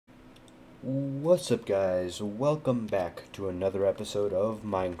What's up, guys? Welcome back to another episode of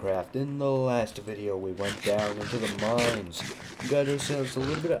Minecraft. In the last video we went down into the mines. We got ourselves a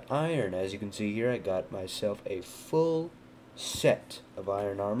little bit of iron. As you can see here, I got myself a full set of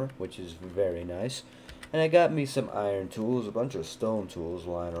iron armor, which is very nice. And I got me some iron tools, a bunch of stone tools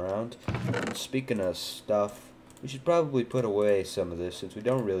lying around. And speaking of stuff, we should probably put away some of this since we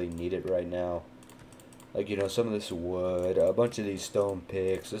don't really need it right now. Like, some of this wood, a bunch of these stone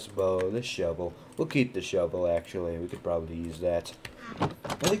picks, this bow, this shovel. We'll keep the shovel, actually. We could probably use that.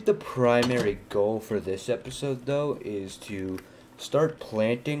 I think the primary goal for this episode, though, is to start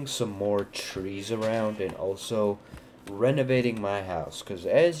planting some more trees around and also renovating my house. Because,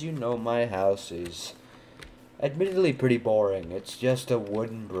 as you know, my house is admittedly pretty boring. It's just a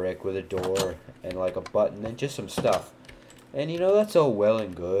wooden brick with a door and, like, a button and just some stuff. And, that's all well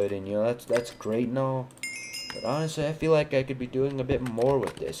and good, and, that's great and all. But honestly, I feel like I could be doing a bit more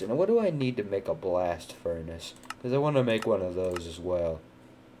with this. And what do I need to make a blast furnace? Because I want to make one of those as well.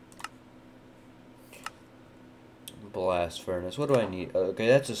 Blast furnace. What do I need? Okay,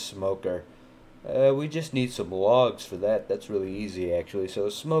 that's a smoker. We just need some logs for that. That's really easy, actually. So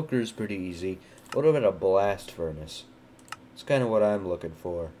a smoker is pretty easy. What about a blast furnace? It's kind of what I'm looking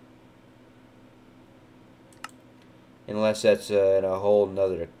for. Unless that's in a whole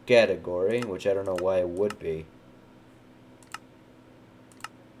nother category, which I don't know why it would be.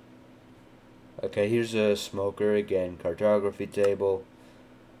 Okay, here's a smoker again. Cartography table,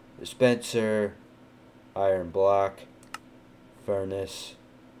 dispenser, iron block, furnace.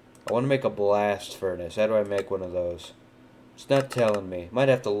 I want to make a blast furnace. How do I make one of those? It's not telling me. Might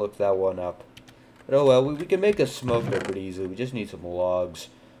have to look that one up. But oh well, we can make a smoker pretty easily. We just need some logs.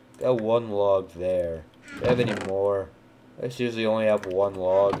 Got one log there. Do I have any more? I seriously only have one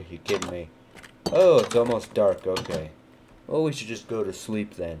log. You kidding me? Oh, it's almost dark. Okay. Well, we should just go to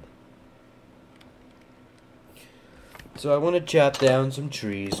sleep then. So I want to chop down some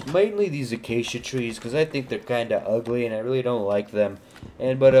trees, mainly these acacia trees, because I think they're kind of ugly and I really don't like them.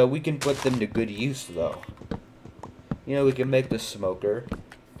 But we can put them to good use though. We can make the smoker,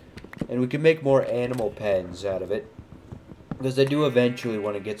 and we can make more animal pens out of it, because I do eventually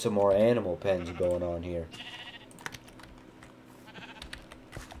want to get some more animal pens going on here.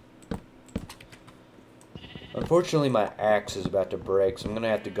 Unfortunately, my axe is about to break, so I'm gonna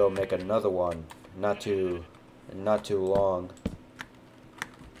have to go make another one. Not too long.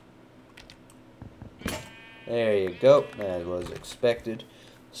 There you go. As was expected.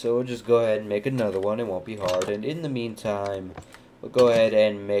 So we'll just go ahead and make another one. It won't be hard. And in the meantime, we'll go ahead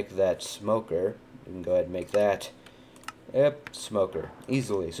and make that smoker. We can go ahead and make that. Yep, smoker.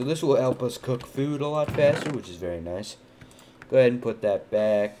 Easily. So this will help us cook food a lot faster, which is very nice. Go ahead and put that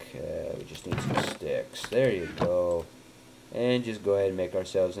back. We just need some sticks. There you go. And just go ahead and make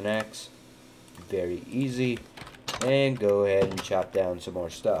ourselves an axe. Very easy. And go ahead and chop down some more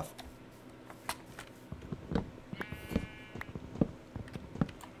stuff.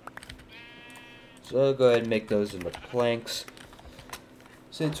 So go ahead and make those into planks.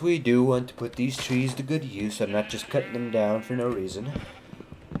 Since we do want to put these trees to good use, I'm not just cutting them down for no reason.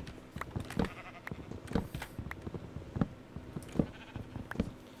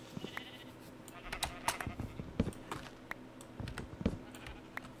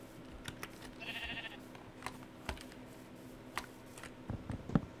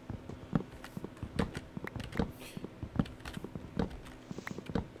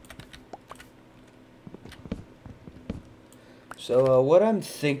 So what I'm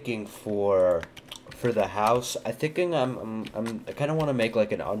thinking for the house, I kind of want to make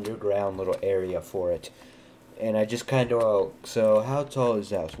like an underground little area for it, and I just kind of so how tall is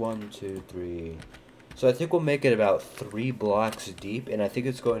the house? 1, 2, 3. So I think we'll make it about 3 blocks deep, and I think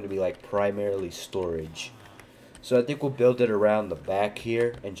it's going to be like primarily storage. So I think we'll build it around the back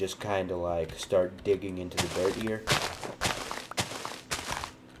here and just kind of like start digging into the dirt here.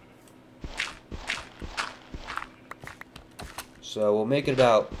 So we'll make it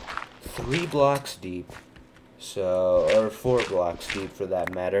about 3 blocks deep, or 4 blocks deep for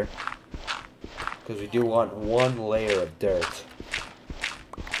that matter, because we do want 1 layer of dirt.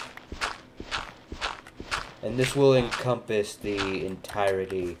 And this will encompass the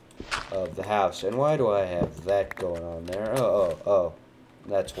entirety of the house. And why do I have that going on there? Oh,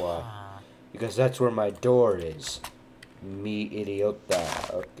 that's why. Because that's where my door is. Me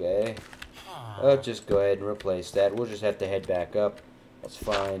idiota, okay. I'll just go ahead and replace that. We'll just have to head back up. That's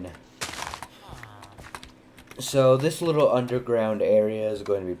fine. So this little underground area is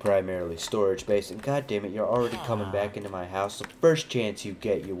going to be primarily storage space. And god damn it, you're already coming back into my house. The first chance you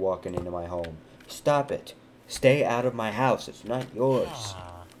get, you're walking into my home. Stop it. Stay out of my house. It's not yours.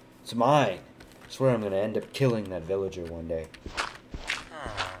 It's mine. I swear I'm gonna end up killing that villager one day.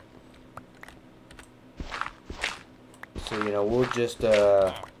 So, you know, we'll just,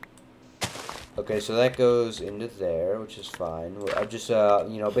 okay, so that goes into there, which is fine. I'm just,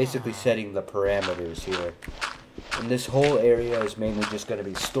 you know, basically setting the parameters here. And this whole area is mainly just going to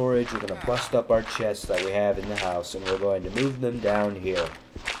be storage. We're going to bust up our chests that we have in the house, and we're going to move them down here.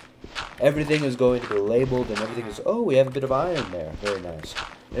 Everything is going to be labeled, and everything is... Oh, we have a bit of iron there. Very nice.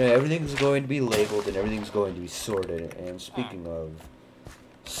 Anyway, everything's going to be labeled, and everything's going to be sorted. And speaking of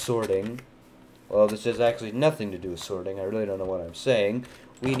sorting... Well, this has actually nothing to do with sorting. I really don't know what I'm saying.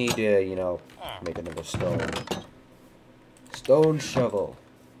 We need to, you know, make another stone shovel.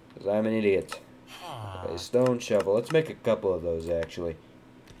 Because I'm an idiot. Okay, stone shovel. Let's make a couple of those, actually.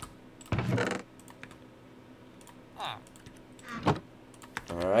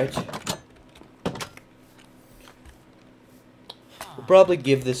 Alright. We'll probably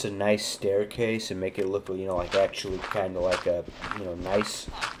give this a nice staircase and make it look, you know, like actually kind of like a, you know, nice...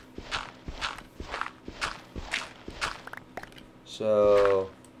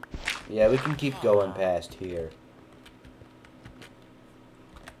 So, yeah, we can keep going past here.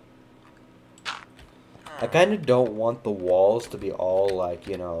 I kind of don't want the walls to be all like,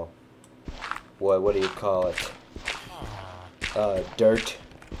 you know, what do you call it? Dirt.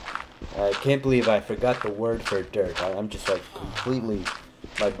 I can't believe I forgot the word for dirt. I'm just like completely,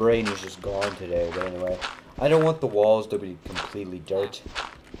 my brain is just gone today, but anyway. I don't want the walls to be completely dirt.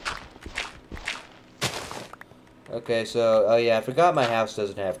 Okay, so, oh yeah, I forgot my house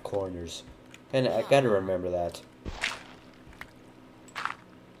doesn't have corners. And I gotta remember that.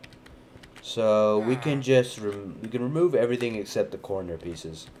 So, we can just, we can remove everything except the corner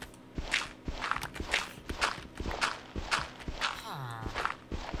pieces.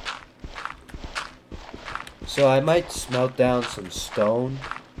 So, I might smelt down some stone,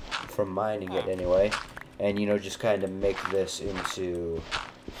 from mining it anyway. And, you know, just kind of make this into...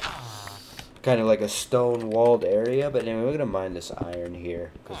 kind of like a stone-walled area, but anyway, we're gonna mine this iron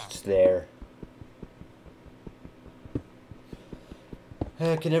here because it's there.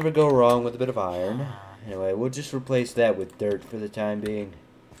 Can never go wrong with a bit of iron. Anyway, we'll just replace that with dirt for the time being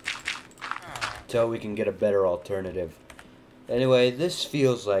until we can get a better alternative. Anyway, this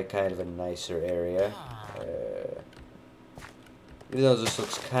feels like kind of a nicer area. Even though this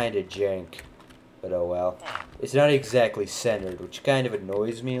looks kind of jank. But oh well. It's not exactly centered, which kind of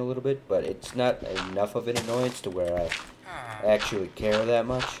annoys me a little bit, but it's not enough of an annoyance to where I actually care that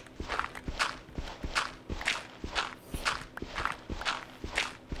much.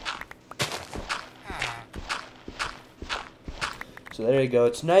 So there you go.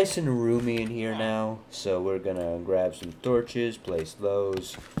 It's nice and roomy in here now. So we're gonna grab some torches, place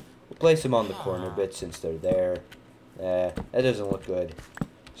those. We'll place them on the corner bit since they're there. That doesn't look good.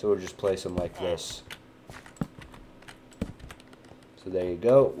 So we'll just place them like this. So there you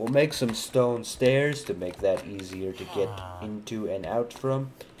go. We'll make some stone stairs to make that easier to get into and out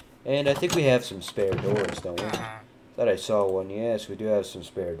from. And I think we have some spare doors, don't we? Thought I saw one. Yes, we do have some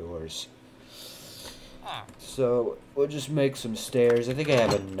spare doors. So we'll just make some stairs. I think I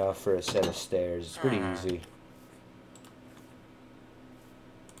have enough for a set of stairs. It's pretty easy.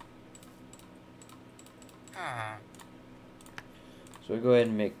 So we'll go ahead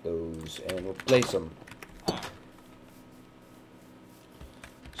and make those, and we'll place them.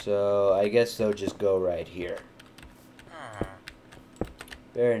 So I guess they'll just go right here.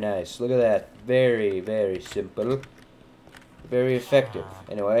 Very nice. Look at that. Very, very simple. Very effective.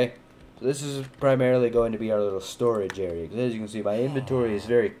 Anyway, so this is primarily going to be our little storage area. Because as you can see, my inventory is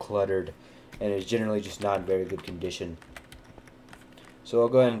very cluttered, and is generally just not in very good condition. So I'll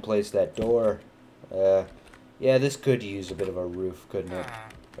go ahead and place that door. Yeah, this could use a bit of a roof, couldn't it?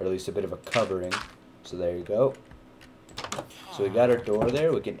 Or at least a bit of a covering. So there you go. So we got our door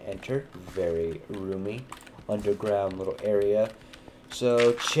there. We can enter. Very roomy. Underground little area.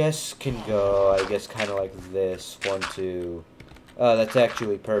 So chests can go, I guess, kind of like this. 1, 2. Oh, that's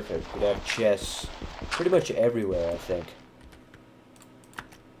actually perfect. We have chests pretty much everywhere, I think.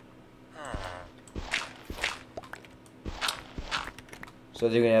 So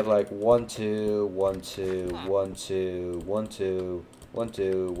they're gonna have like 1, 2, 1, 2, 1, 2, 1, 2, 1,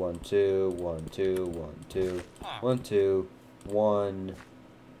 2, 1, 2, 1, 2, 1, 2, 1, 2, 1,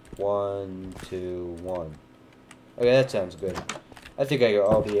 1, 2, 1. Okay, that sounds good. I think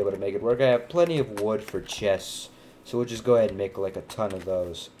I'll be able to make it work. I have plenty of wood for chests, so we'll just go ahead and make like a ton of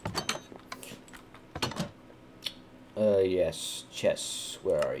those. Yes, chests.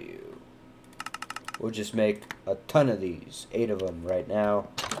 Where are you? We'll just make a ton of these. 8 of them right now.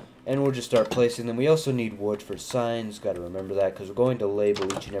 And we'll just start placing them. We also need wood for signs. Got to remember that because we're going to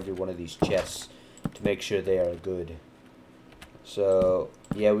label each and every one of these chests to make sure they are good. So,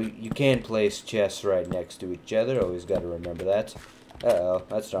 yeah, you can place chests right next to each other. Always got to remember that. Uh-oh,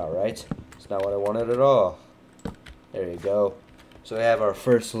 that's not right. It's not what I wanted at all. There you go. So we have our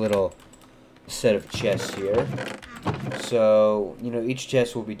first little set of chests here. So, you know, each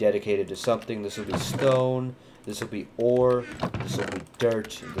chest will be dedicated to something. This will be stone. This will be ore. This will be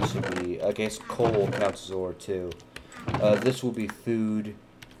dirt. This will be, I guess, coal counts as ore too. This will be food.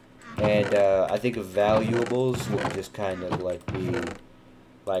 And I think of valuables will just kind of like be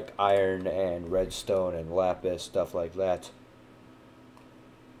like iron and redstone and lapis, stuff like that.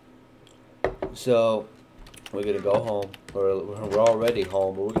 So we're gonna go home. We're already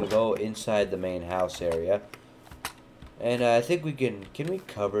home, but we're gonna go inside the main house area. And I think we can we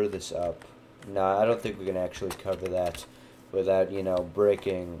cover this up? No, I don't think we can actually cover that without, you know,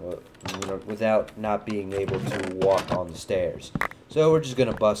 breaking, you know, without not being able to walk on the stairs. So we're just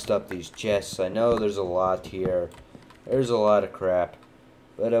gonna bust up these chests. I know there's a lot here. There's a lot of crap.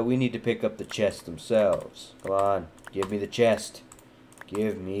 But we need to pick up the chests themselves. Come on, give me the chest.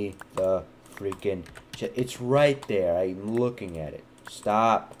 Give me the freaking chest. It's right there. I'm looking at it.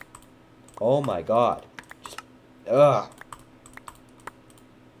 Stop. Oh my god. Just, ugh.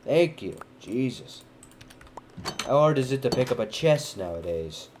 Thank you. Jesus. How hard is it to pick up a chest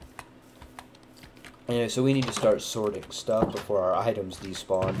nowadays? Anyway, so we need to start sorting stuff before our items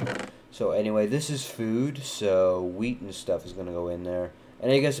despawn. So anyway, this is food, so wheat and stuff is going to go in there.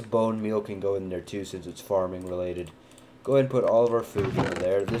 And I guess bone meal can go in there too since it's farming related. Go ahead and put all of our food into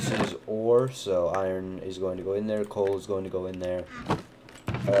there. This is ore, so iron is going to go in there. Coal is going to go in there.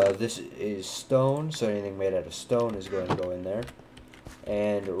 This is stone, so anything made out of stone is going to go in there.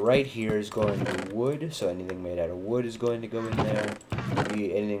 And right here is going to be wood, so anything made out of wood is going to go in there.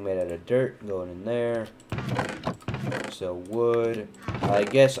 Anything made out of dirt going in there. So wood. I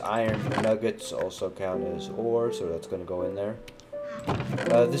guess iron nuggets also count as ore, so that's going to go in there.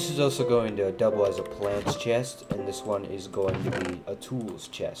 This is also going to double as a plants chest, and this one is going to be a tools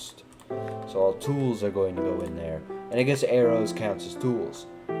chest. So all tools are going to go in there. And I guess arrows counts as tools.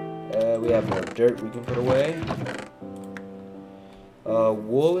 We have more dirt we can put away.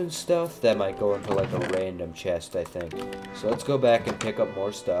 Wool and stuff, that might go into like a random chest, I think. So let's go back and pick up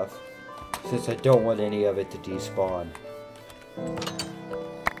more stuff, since I don't want any of it to despawn.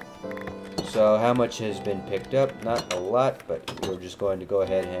 So how much has been picked up? Not a lot, but we're just going to go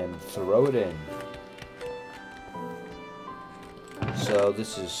ahead and throw it in. So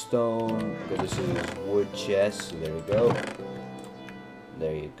this is stone, this is wood chest, so there we go.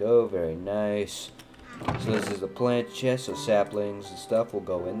 There you go, very nice. So this is the plant chest, so saplings and stuff will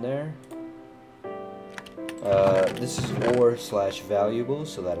go in there. This is ore /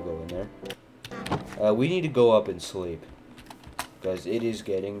 valuables, so that'll go in there. We need to go up and sleep, because it is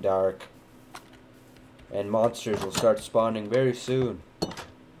getting dark. And monsters will start spawning very soon.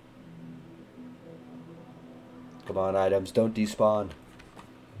 Come on, items, don't despawn.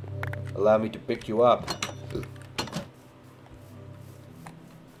 Allow me to pick you up.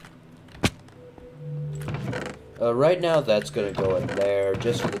 Right now, that's going to go in there,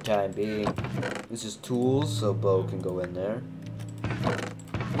 just for the time being. This is tools, so bow can go in there.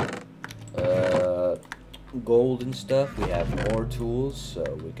 Gold and stuff, we have more tools,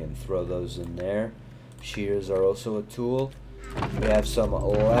 so we can throw those in there. Shears are also a tool. We have some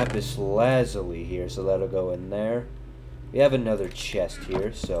lapis lazuli here, so that'll go in there. We have another chest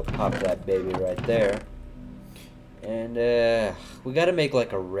here, so pop that baby right there. And we gotta make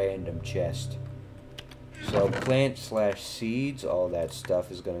like a random chest. So plant / seeds, all that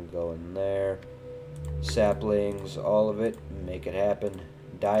stuff is gonna go in there. Saplings, all of it, make it happen.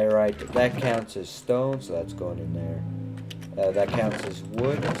 Diorite, that counts as stone, so that's going in there. That counts as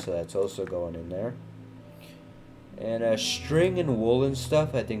wood, so that's also going in there. And string and wool and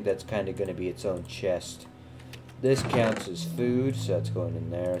stuff, I think that's kind of going to be its own chest. This counts as food, so that's going in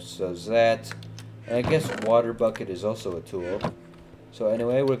there. So is that. And I guess water bucket is also a tool. So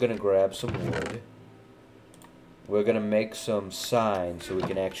anyway, we're going to grab some wood. We're going to make some signs so we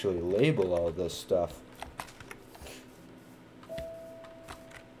can actually label all this stuff.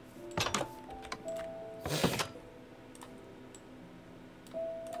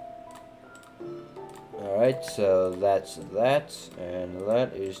 Alright, so that's that, and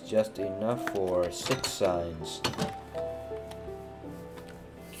that is just enough for 6 signs.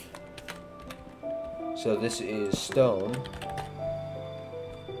 So this is stone.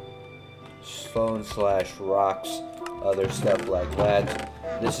 Stone / rocks, other stuff like that.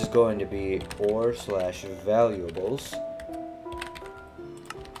 This is going to be ore / valuables.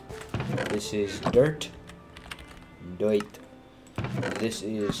 This is dirt. Dirt. This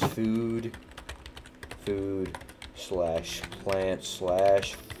is food. Food slash plant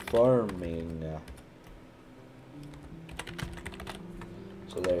slash farming.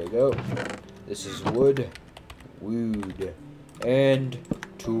 So there you go. This is wood. Wood. And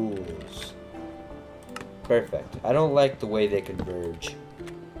tools. Perfect. I don't like the way they converge.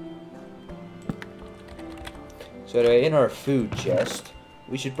 So anyway, in our food chest,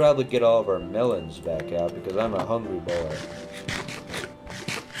 we should probably get all of our melons back out because I'm a hungry boy.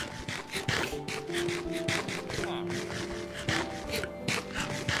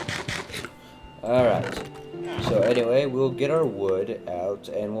 Alright. So anyway, we'll get our wood out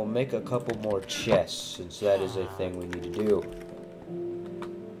and we'll make a couple more chests since that is a thing we need to do.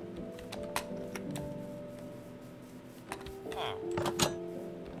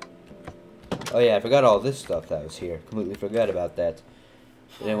 Oh yeah, I forgot all this stuff that was here. Completely forgot about that.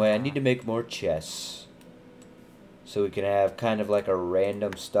 But anyway, I need to make more chests. So we can have kind of like a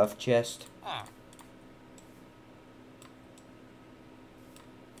random stuff chest.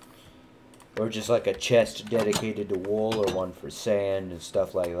 Or just like a chest dedicated to wool or one for sand and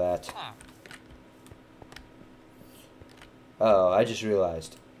stuff like that. Oh, I just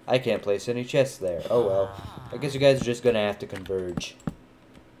realized. I can't place any chests there. Oh well. I guess you guys are just gonna have to converge.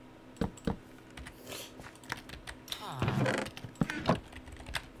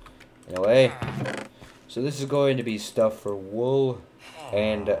 Anyway, so this is going to be stuff for wool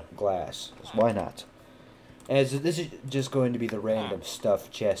and glass. So why not? As this is just going to be the random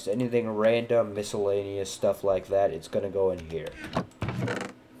stuff chest. Anything random, miscellaneous stuff like that, it's going to go in here.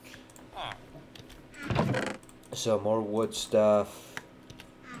 So more wood stuff.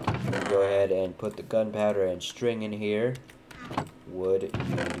 Go ahead and put the gunpowder and string in here. Wood,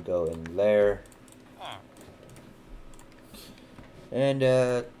 you need to go in there. And,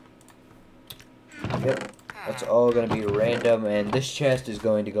 yep, that's all going to be random, and this chest is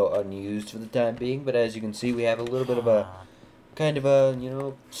going to go unused for the time being, but as you can see, we have a little bit of a, kind of a, you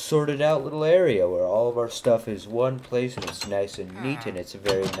know, sorted out little area where all of our stuff is one place, and it's nice and neat, and it's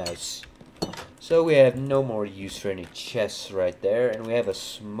very nice. So we have no more use for any chests right there, and we have a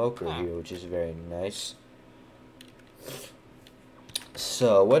smoker here, which is very nice.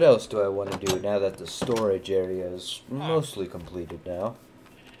 So, what else do I want to do now that the storage area is mostly completed now?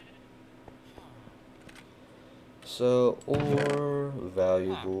 So, ore,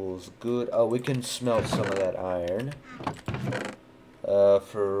 valuables, good. Oh, we can smelt some of that iron.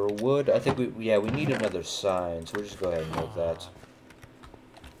 For wood, I think we need another sign, so we'll just go ahead and make that.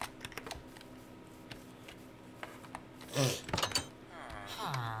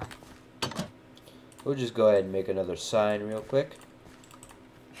 We'll just go ahead and make another sign real quick.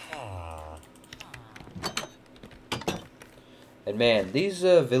 And man, these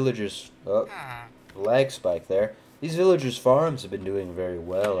villagers... Oh, lag spike there. These villagers' farms have been doing very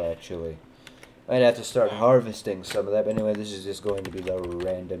well, actually. I'd have to start harvesting some of that, but anyway, this is just going to be the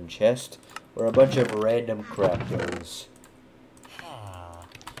random chest, where a bunch of random crap goes.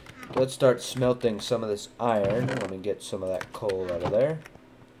 Let's start smelting some of this iron. Let me get some of that coal out of there.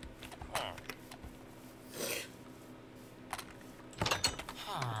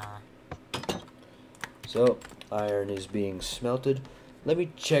 So, iron is being smelted. Let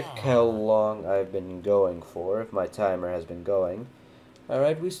me check how long I've been going for, if my timer has been going.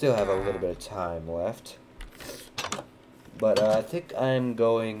 Alright, we still have a little bit of time left. But I think I'm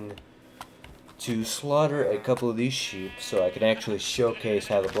going to slaughter a couple of these sheep so I can actually showcase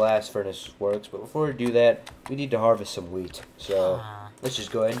how the blast furnace works. But before we do that, we need to harvest some wheat. So, let's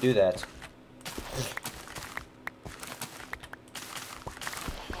just go ahead and do that.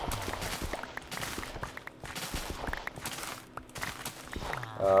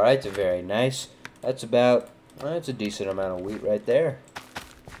 Alright, very nice. That's about, well, that's a decent amount of wheat right there.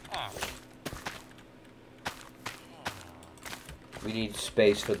 We need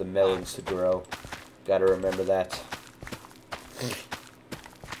space for the melons to grow. Gotta remember that.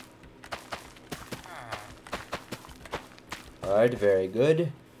 Alright, very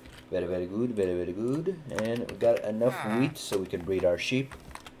good. Very, very good, very, very good. And we got enough wheat so we can breed our sheep.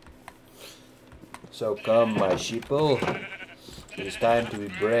 So come, my sheeple. It is time to be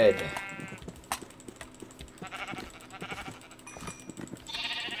bred.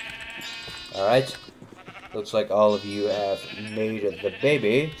 Alright. Looks like all of you have made the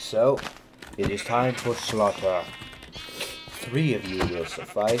baby, so it is time for slaughter. 3 of you will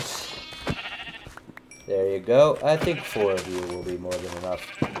suffice. There you go. I think 4 of you will be more than enough.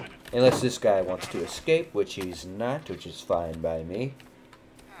 Unless this guy wants to escape, which he's not, which is fine by me.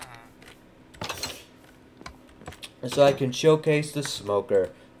 So I can showcase the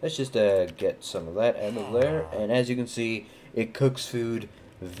smoker. Let's just get some of that out of there. And as you can see, it cooks food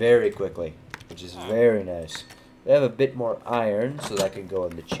very quickly, which is very nice. We have a bit more iron, so that can go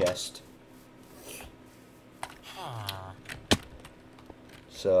in the chest.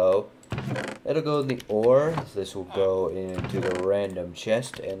 So, that'll go in the ore, this will go into the random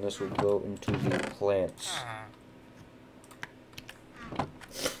chest, and this will go into the plants.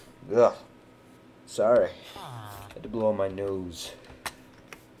 Ugh. Sorry. I had to blow my nose.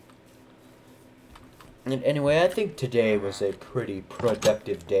 And anyway, I think today was a pretty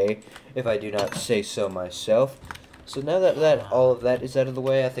productive day, if I do not say so myself. So now that all of that is out of the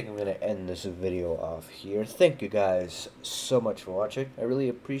way, I think I'm going to end this video off here. Thank you guys so much for watching. I really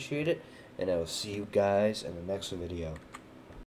appreciate it, and I will see you guys in the next video.